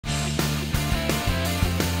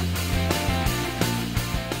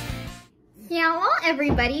Hello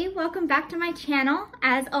everybody, welcome back to my channel.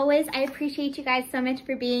 As always, I appreciate you guys so much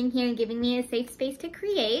for being here and giving me a safe space to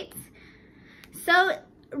create. So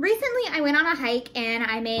recently I went on a hike and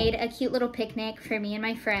I made a cute little picnic for me and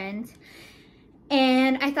my friend.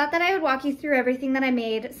 And I thought that I would walk you through everything that I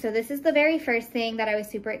made. So this is the very first thing that I was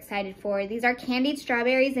super excited for. These are candied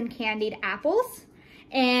strawberries and candied apples.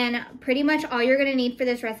 And pretty much all you're gonna need for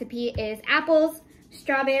this recipe is apples,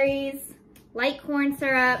 strawberries, light corn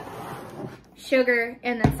syrup, sugar,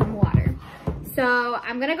 and then some water. So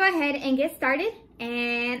I'm gonna go ahead and get started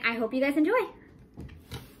and I hope you guys enjoy.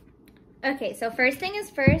 Okay, so first thing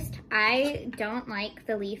is first, I don't like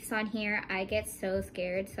the leaves on here. I get so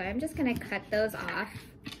scared, so I'm just gonna cut those off.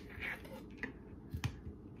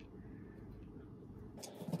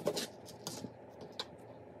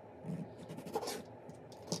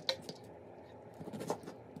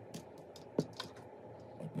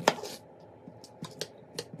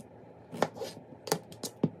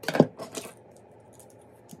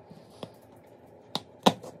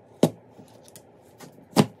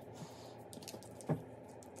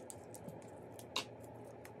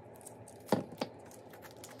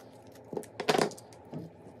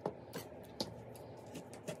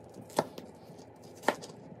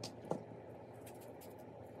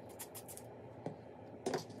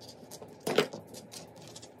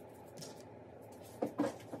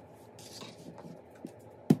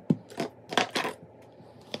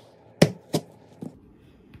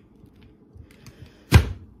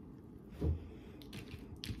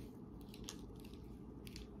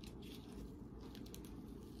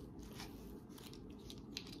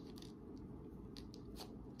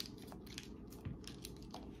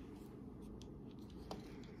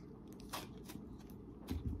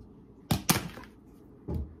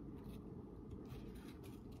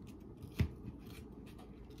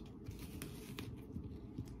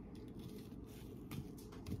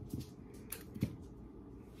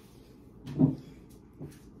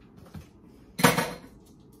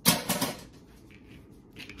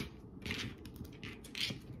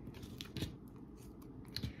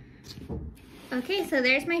 Okay, so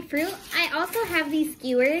there's my fruit. I also have these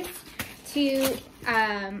skewers to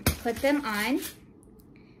put them on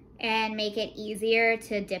and make it easier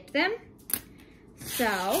to dip them.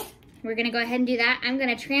 So we're gonna go ahead and do that. I'm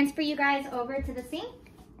gonna transfer you guys over to the sink,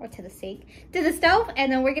 or to the stove,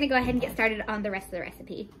 and then we're gonna go ahead and get started on the rest of the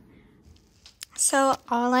recipe. So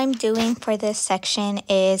all I'm doing for this section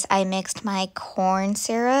is I mixed my corn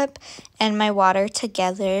syrup and my water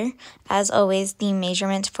together. As always, the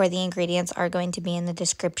measurements for the ingredients are going to be in the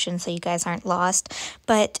description so you guys aren't lost.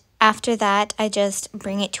 But after that, I just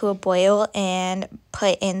bring it to a boil and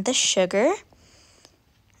put in the sugar.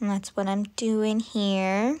 And that's what I'm doing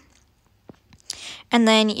here. And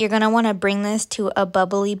then you're going to want to bring this to a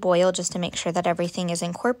bubbly boil just to make sure that everything is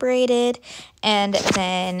incorporated. And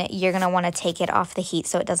then you're going to want to take it off the heat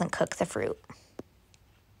so it doesn't cook the fruit.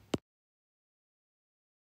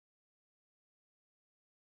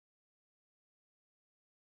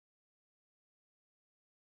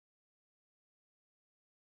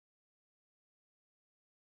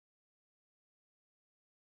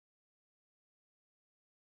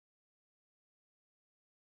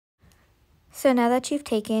 So now that you've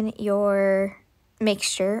taken your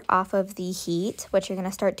mixture off of the heat, what you're going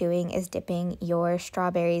to start doing is dipping your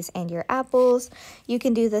strawberries and your apples. You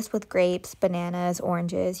can do this with grapes, bananas,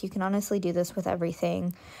 oranges. You can honestly do this with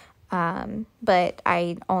everything. But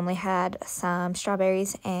I only had some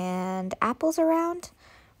strawberries and apples around,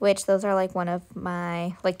 which those are like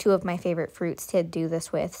two of my favorite fruits to do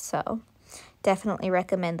this with. So definitely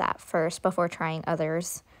recommend that first before trying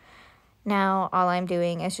others. Now, all I'm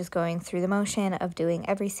doing is just going through the motion of doing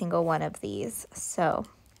every single one of these. So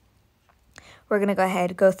we're going to go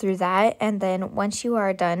ahead, go through that, and then once you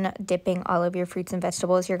are done dipping all of your fruits and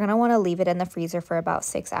vegetables, you're going to want to leave it in the freezer for about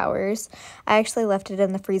 6 hours. I actually left it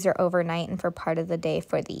in the freezer overnight and for part of the day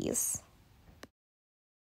for these.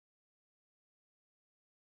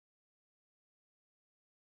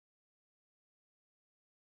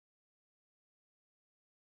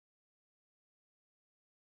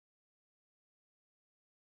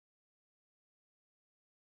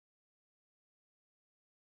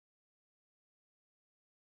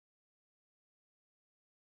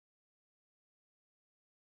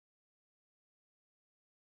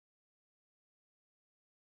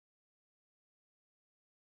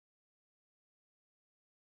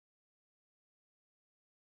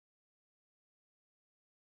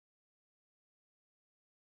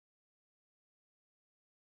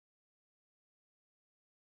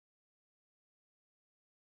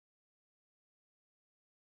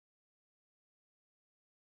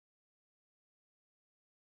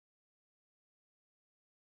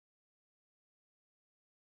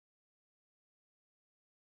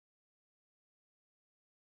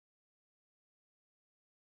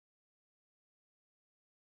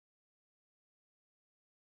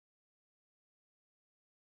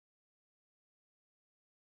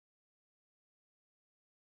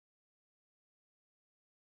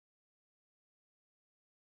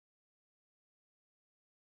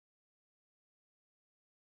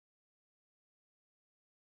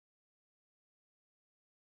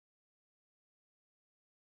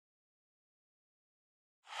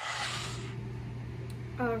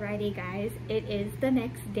 Alrighty guys, it is the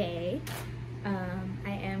next day.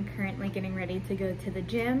 I am currently getting ready to go to the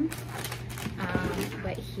gym,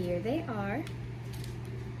 but here they are.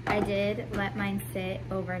 I did let mine sit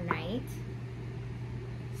overnight,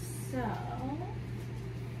 so I'm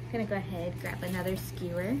gonna go ahead, grab another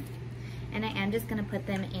skewer, and I am just gonna put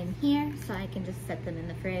them in here so I can just set them in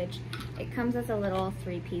the fridge. It comes as a little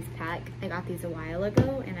 3-piece pack. I got these a while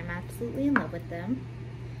ago and I'm absolutely in love with them.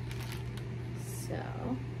 So,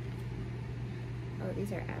 oh,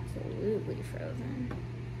 these are absolutely frozen.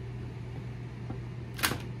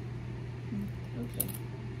 Okay.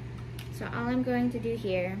 So all I'm going to do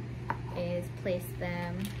here is place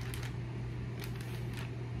them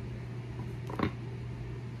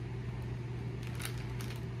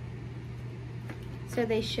so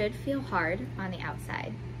they should feel hard on the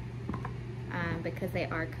outside because they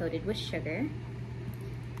are coated with sugar.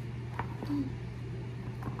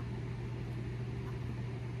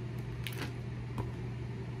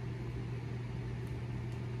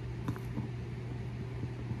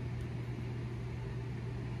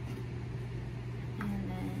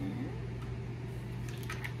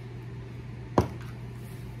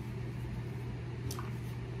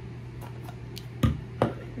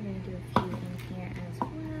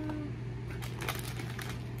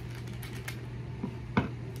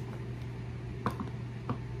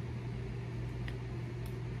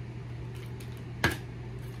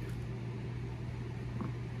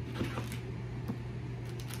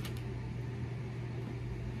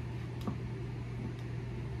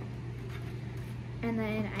 And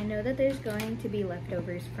then I know that there's going to be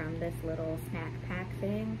leftovers from this little snack pack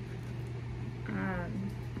thing.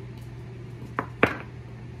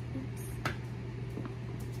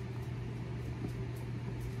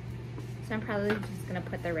 So I'm probably just gonna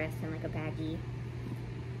put the rest in like a baggie.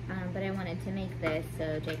 But I wanted to make this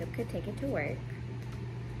so Jacob could take it to work.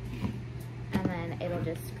 And then it'll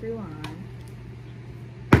just screw on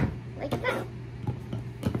like that.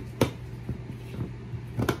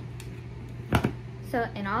 So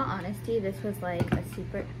in all honesty, this was like a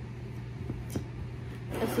super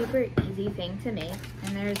easy thing to make,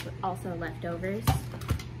 and there's also leftovers.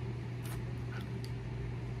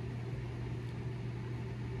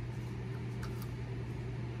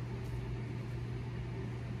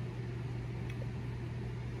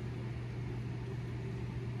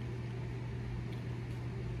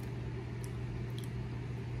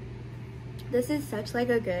 This is such like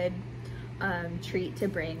a good treat to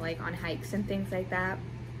bring like on hikes and things like that,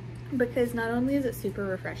 because not only is it super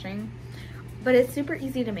refreshing, but it's super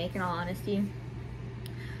easy to make in all honesty.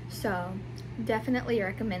 So definitely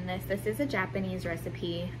recommend this. This is a Japanese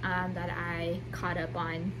recipe that I caught up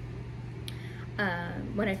on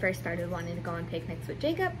when I first started wanting to go on picnics with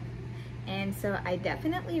Jacob. And so I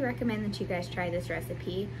definitely recommend that you guys try this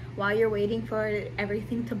recipe. While you're waiting for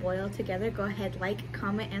everything to boil together, go ahead, like,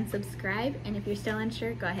 comment, and subscribe. And if you're still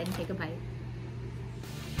unsure, go ahead and take a bite.